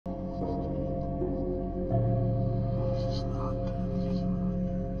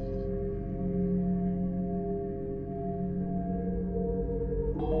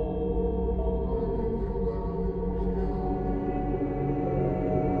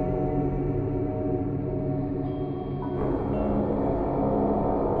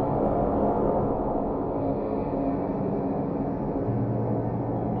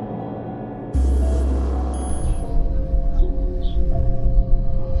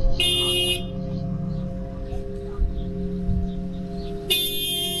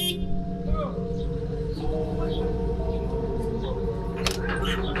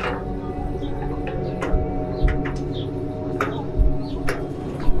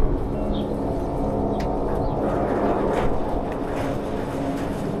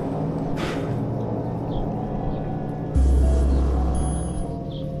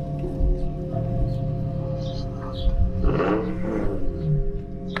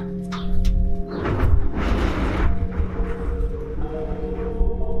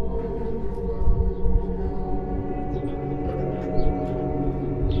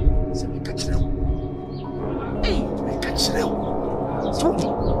And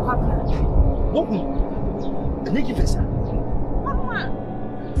you give us a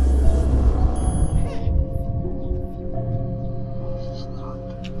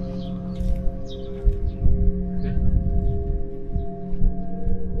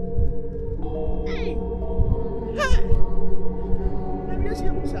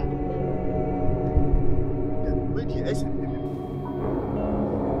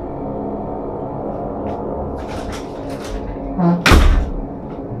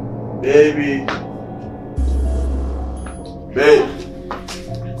Baby. Babe.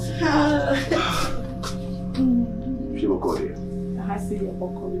 She will call you. I see your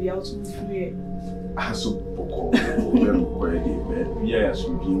boko. We are also free. I so boko. Yeah,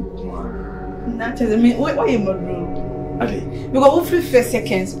 so be. Not tell me why you model. Ali. Because we free first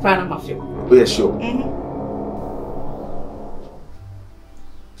seconds. Para mafia. Oh yeah, sure.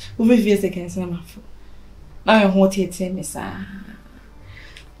 We free first seconds. Na mafia. Now you want to tell me sir.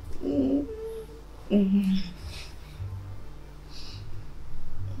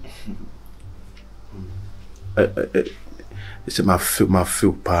 It's my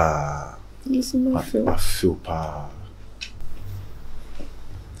feel pa. It's my feel pa.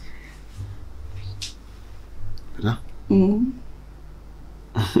 Na?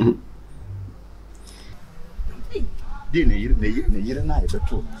 Di na yire na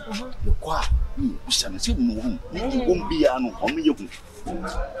beto. Yo kwa ni usana se no hu. Ni gombi ya no omo yehu.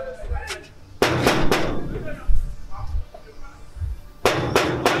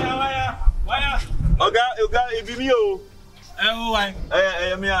 Oga, it be me, oh. Why?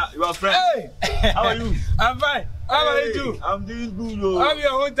 Me, your friend. Hey, how are you? I'm fine. How are you too? I'm doing good, oh. I'm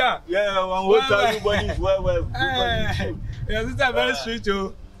your hunter. Yeah, I'm hunter. Everybody is well. Hey, your sister very sweet,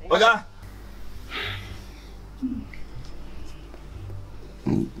 oh. Oga.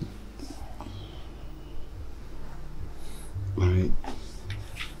 Mami.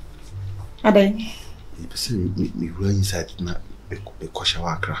 Adai. The person me run inside na be kosha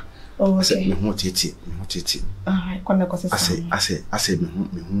wa akra. Oh, I said okay. me ho tete. Ah, I can't go to. I said me ho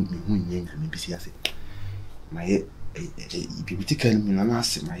nyanya me bisi ase. My bibi kan me na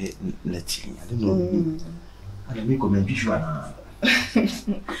ase my lati. I don't know. I don't make comment visual.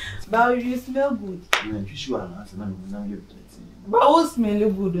 But you smell good. Visual na you. But you smell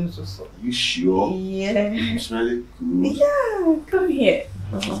good and so. You sure? Yeah. You smell it good. Yeah, come here.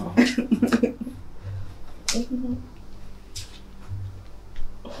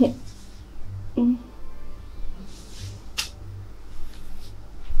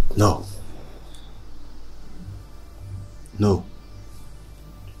 No.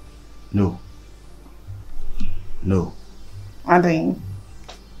 Adai.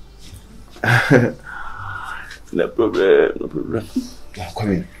 No problem.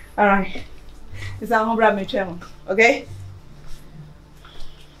 Come in. All right. It's our home brand, okay?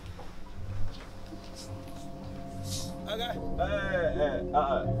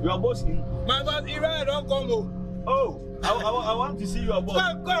 Your boss in. My boss, Iran, don't come. Oh, I want to see your boss.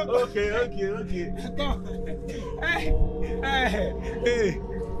 Come. Okay. Come. Hey.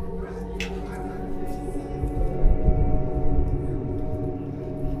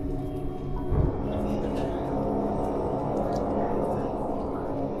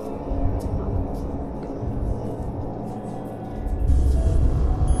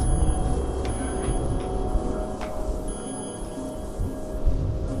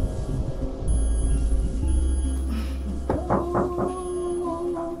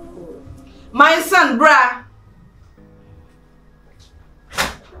 My son, brah.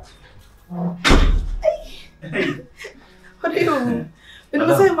 Hey. What do you? You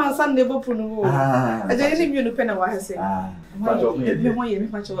know, say my son never put no. I don't even know pen what I say.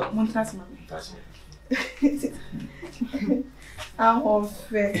 I'm off.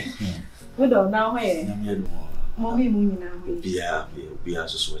 Good on now, hey. Mommy, Be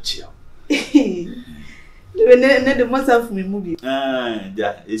so chill. The myself me movie.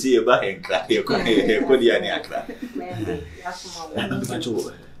 Yeah, you see about and crack your crack.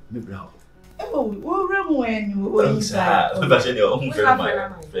 Oh, what room when you were inside? Come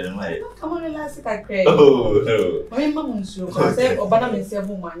on, last I cry. Oh, no. My mom so say Obana me say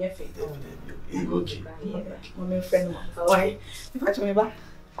woman your face. Okay. My friend, why? If I me back.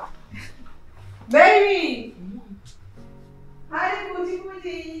 Baby. Hi,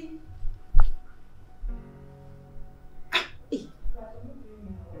 Booty.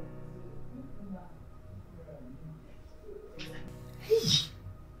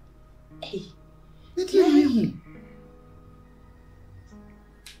 Hey. What do you mean?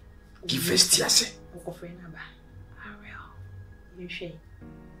 Gifty ase. Oko friend aba. You shey.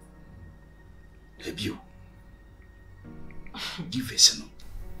 Debut. Give us no.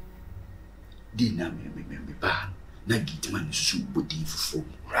 Dinner me ba. Na git man so body for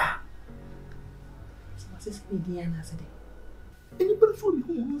ra. What's this Indiana said? Anybody for me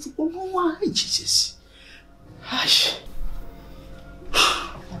who why Jesus. Hush.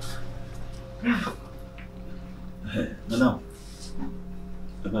 No.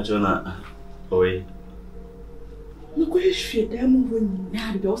 Imagine oi. No question them when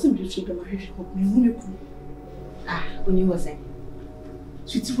na be also be to my head of me who ah when you was saying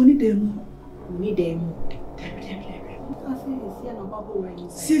sweet when them we them I say see no bubble rain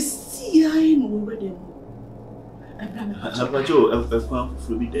see I know where them Abajo ekwan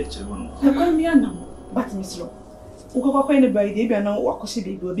furu bi de che wono ekwan mi anam but me slow ukokwa ne by dey bia na wakohye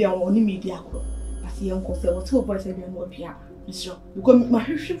baby obi an oni media akro but ye nko se what boy say bia no bia me slow because my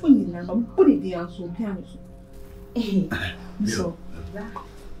hwehwe for ni na ma put it there so bia no so so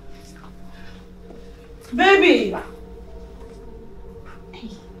baby hey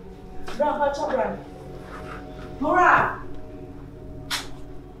bra cha Nora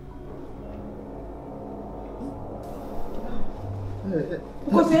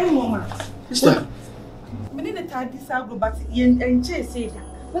because any woman Sister me need to this agro but en che say that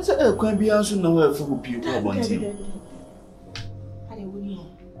that's a kwan bia so na wa for people abonti ade woni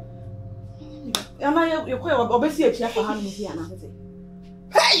ama ye koy obesi achi afa ha no fi ana se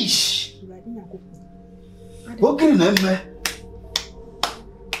hey uradi yakoko okay na me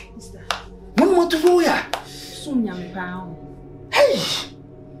sister mo to fo ya sunya me pa hey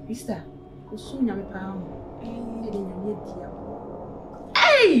sister sunya me pa ede nyame dia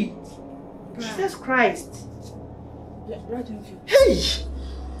hey Jesus Christ hey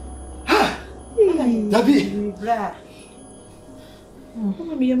ha Dabi bra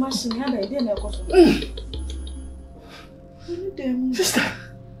me machine ha da ide na ekoso sister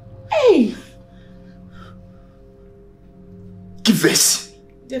hey give us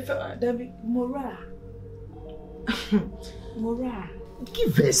Dabi Mora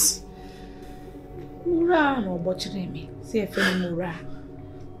give us Mora no bochire me say e fe Mora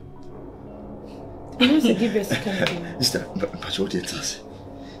you say give us kind of sister but what it is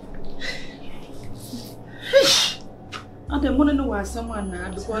and the money no was someone now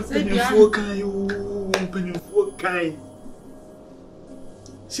because they penifo kan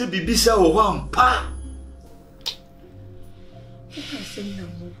se bibisa wo ho ampa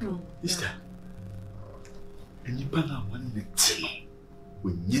sister enipa na wan net no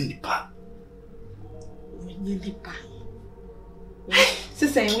wonye nipa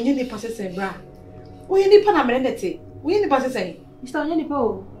sese wonye nipa sese bra wonye nipa na merenete wonye nipa sese mr wonye nipa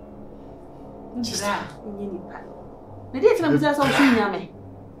o bra wonye nipa na dey tina buza so tun nyame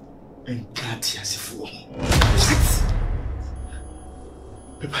enkati asifo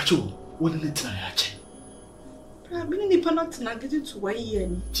pepacho won ne tina ya che bra bi nipa na tina get to 1 year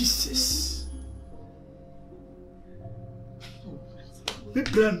ni Jesus me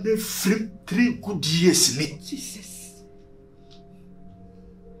brand me free 3 good years ni Jesus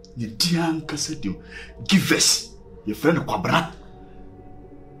ni dian kasa dim give us your friend kwabra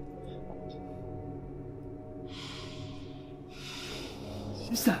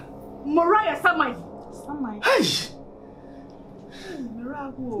sister Mariah Samai hey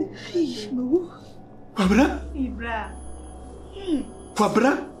Mirago no kwabra Ibra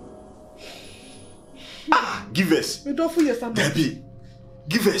kwabra ah give us me do for your Samai Debbie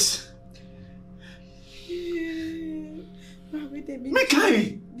give us me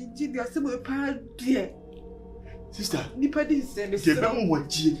kai me ji dia se mo pa die sister nipa di se me je be mo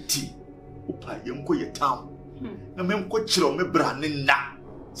waji ti opa ye nko ye town na me nko kire me bra ne na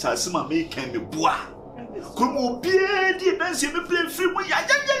sasema me kan me boa komo bie di na se me play free mo ya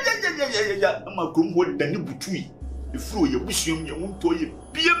ma komo wo dani butui e furo ye busuom ye wonto ye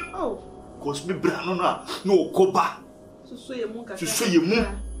biem cause me bra no na okoba so ye mu ka so ye mu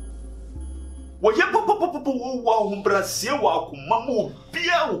wo ye popopopo wo hombra se wa akoma mo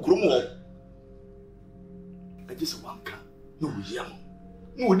bia wo kromo agese wanka no wo yam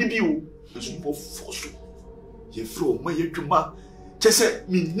no woni bi wo so bo foso ye fro ma ye dwuma chese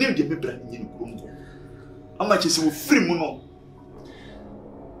mi nim de me bra ni ni kromo ama chese wo free mu no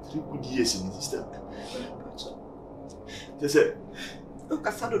 3 good years ni sister chese o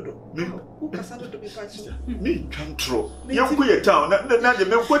kasadodo me pacho me control ye ko ye town na de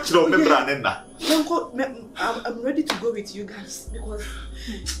me ko kire me bra ne na I'm ready to go with you guys because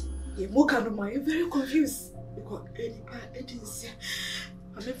you moka no my very confused because it is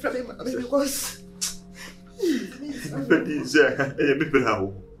I'm afraid because but is me bra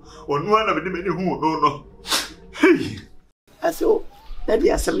ho onu ana me ni hu no hey aso na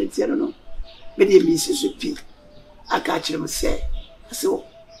dia 70 no me dia mi sisu pi catch him say, so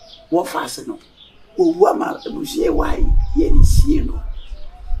what fast no? Oh, woman, Busie, why, ye see no.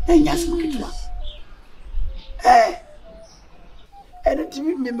 And yes, and it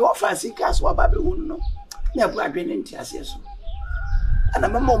me more fancy cast what Baby would know. Never been in Tiasis. And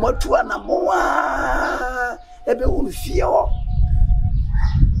I'm a moment to an amoa, every one fear.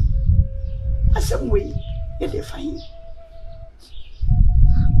 As some way, they find.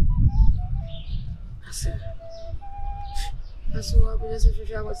 I saw I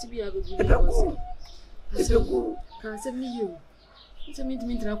was to be able to go. Can't send me you. It's a meet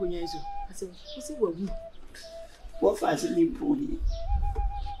me to happen. I said, what's it? What fast in pony?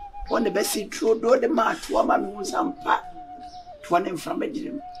 One the best true do the march, woman who's some part, 20 from a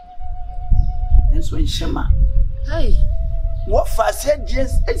dream. And so in Shema. Hey, what fast said,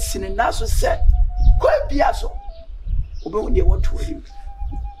 yes, it's in a naso set. Quite piasso. Open the what to him.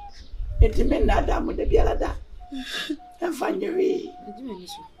 It meant that damn with the Bialada. And find your way.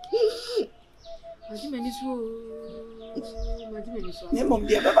 Name of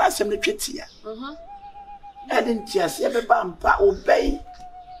the Abba Cemetery. I didn't just ever bump obey.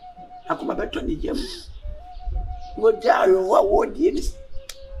 I come back to the gym. What Dario, what would you?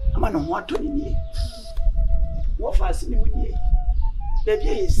 I'm on what 20 years. What fast in with ye? The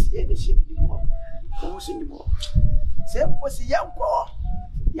day is the ship anymore. Almost anymore. Same was a young boy.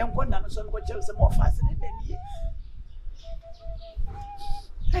 Young one, and some watches some more fast than ye.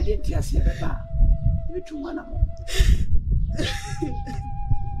 I didn't just ever bar. You two one more.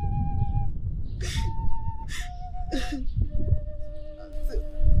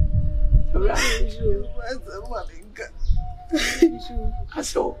 I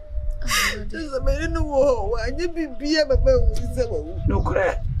saw. There's a man in the war. I never be a man. No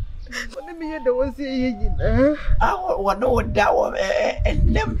crack. What me the was saying? I want no doubt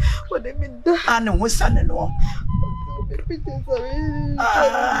and them. What they mean, and was son and all. If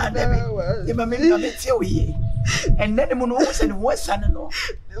I mean, I'm tell ye. And then the moon was and was son and all.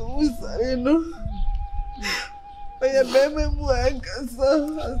 I know. I am very blank, so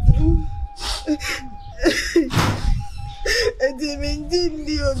I didn't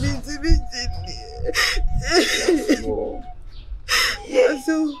yes,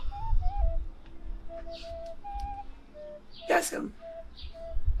 so yes,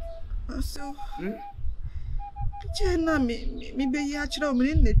 so Jenna, me be yachro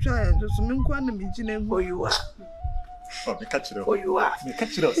in the trial, so some quantum me who you are. Oh, me catch it up. Oh, you are. Me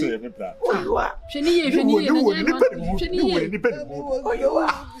catch it up, so you are. Oh, you are. Shani, Oh, you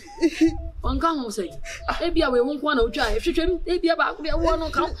are. One can't say, maybe I won't want to drive. Maybe about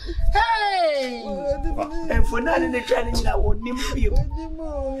one count. Hey! And for none in the training, I won't name you.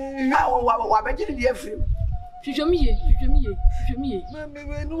 Now, what I did the film. Show me. Mammy,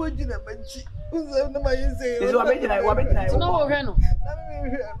 when would you have been? So I bet I no, Reno.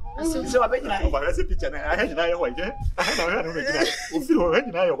 So I bet I see picture. I had an eye white. I had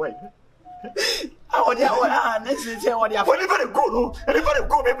an eye white. Oh, yeah, this is what you're very good. Anybody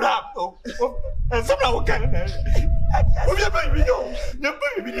go, me black. And somehow can. Your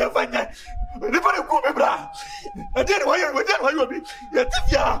baby, you're fine. Anybody go, me black. I didn't want you will be.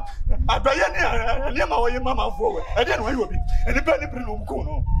 Yeah, I buy a near my mamma forward. I didn't want you will be. Anybody bring home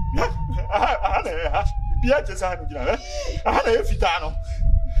cono. I had Beatrice. I had a fitano.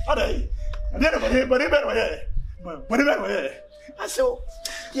 I didn't but I saw,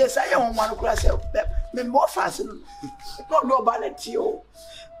 yes, I am one class. Me more fast. No ballet, you.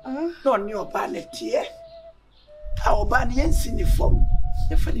 No new ballet here. Our bannians in the form.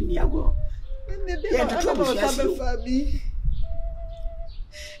 The funny me ago. And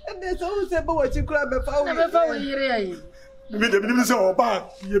there's always about what you grab a power. Never found you. Me so bad.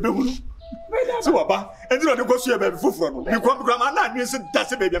 You so about and you don't go see a baby for from you come grandma and you said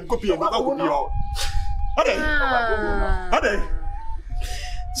that's a baby I'm copying Ade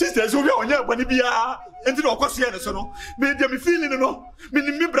sisters will be on your when be and you know cause here so no me dem feeling no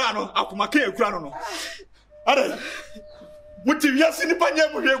me bra no akoma ka ekura no Ade muti wiase ni panya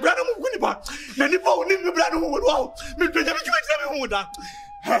mu hwe granu mu kunipa na ni pa oni me bra no wo wo me tonya me twetira me hu da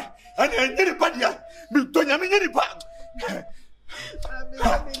and ni pa dia me tonya me ni pa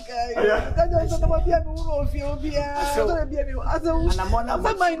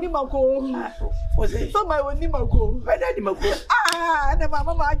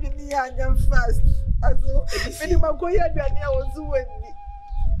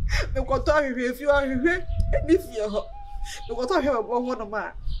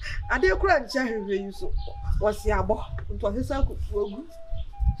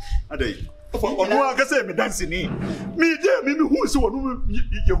Ono aka say me dance ni me dey me who so onu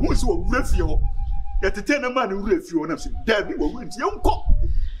ye who so wura fie ho Yɛtete na ma ne wura fi wona se da bi wo nti yɛnkɔ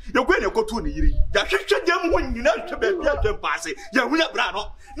yɛkɔ ne kɔto ne yiri ya hwehwɛ dem ho nyina hwɛ ba bia twɛm paase ya hunya bra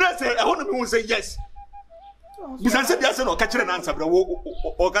no na sɛ ɛho no me hu sɛ yes bisan sɛ bia sɛ no ka kyerɛ na ansabra wo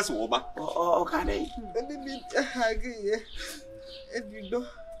o ka se wo ba o ka dai Bibi hage edido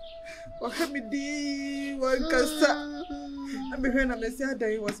o hamidi wa kasa I'm behind na mesi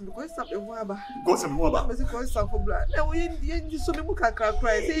adan was because some ehu aba go some ho aba mesi ko sa ko bra na wo yin so me mu kakra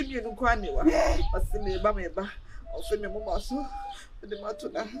kra say emi enu kwa ne wa ose me ba o fe me mo ma so de ma to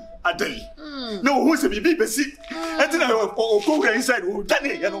na adai na wo hu sɛ bibi besi ɛtina o ko wura inside wo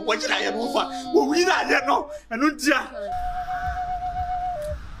dane yɛ no wo gyina yɛ no fa wo wi na yɛ no ɛno ntia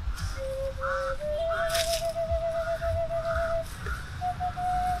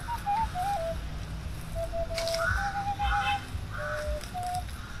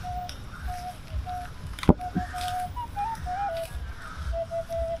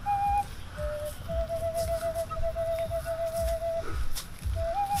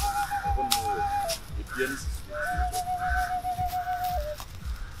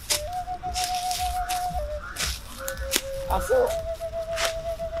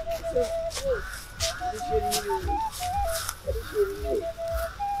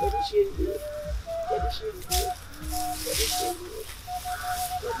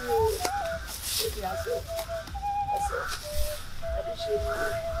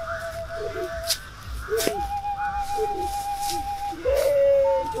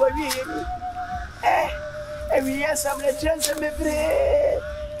Chance me bre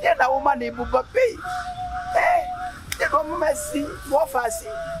ya na woman e buba pay ya go mesi wo fasi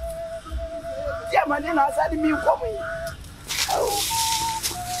ya man na asadi mi komo yi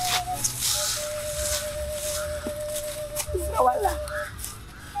wala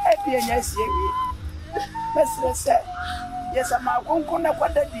e bi enya sie wi mesre se yes ama konkon na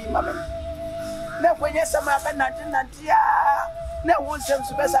kwada di mama na kwenye sama ba nanti ya na wo nsem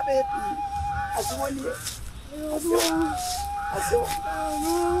so besa be pi aswoni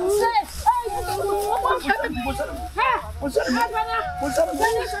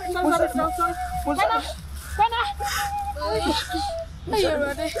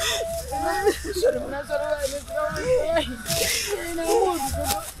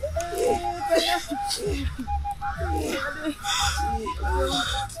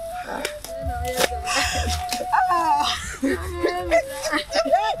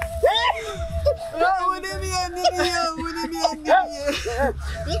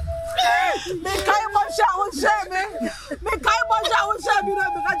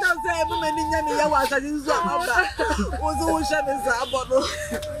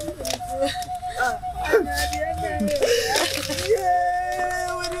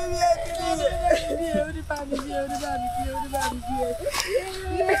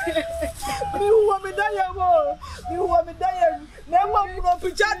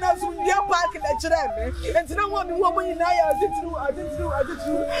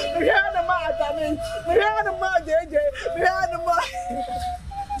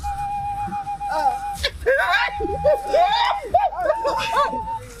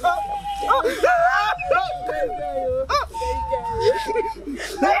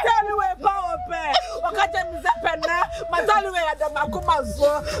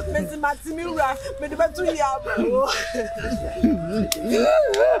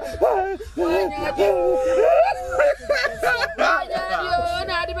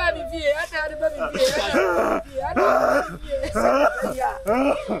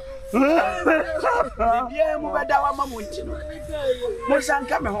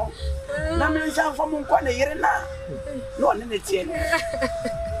Musanka me ho na me nsan fo mun kwa na yire na no ne tie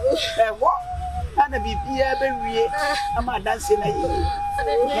wo ana bibia be wie ama dance na yi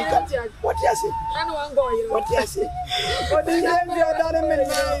what you say ana wan go yire what you say o di dem bi odare me ni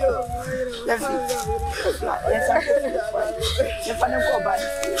yo ya fa ne ko ba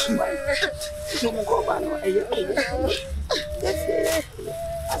ni mo ko ba no eye yes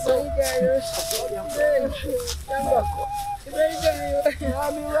aso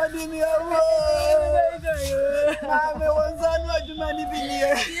Mami wadi mi awo. Mami wanzani wajumani binie.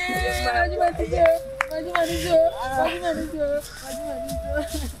 Wajumani jo.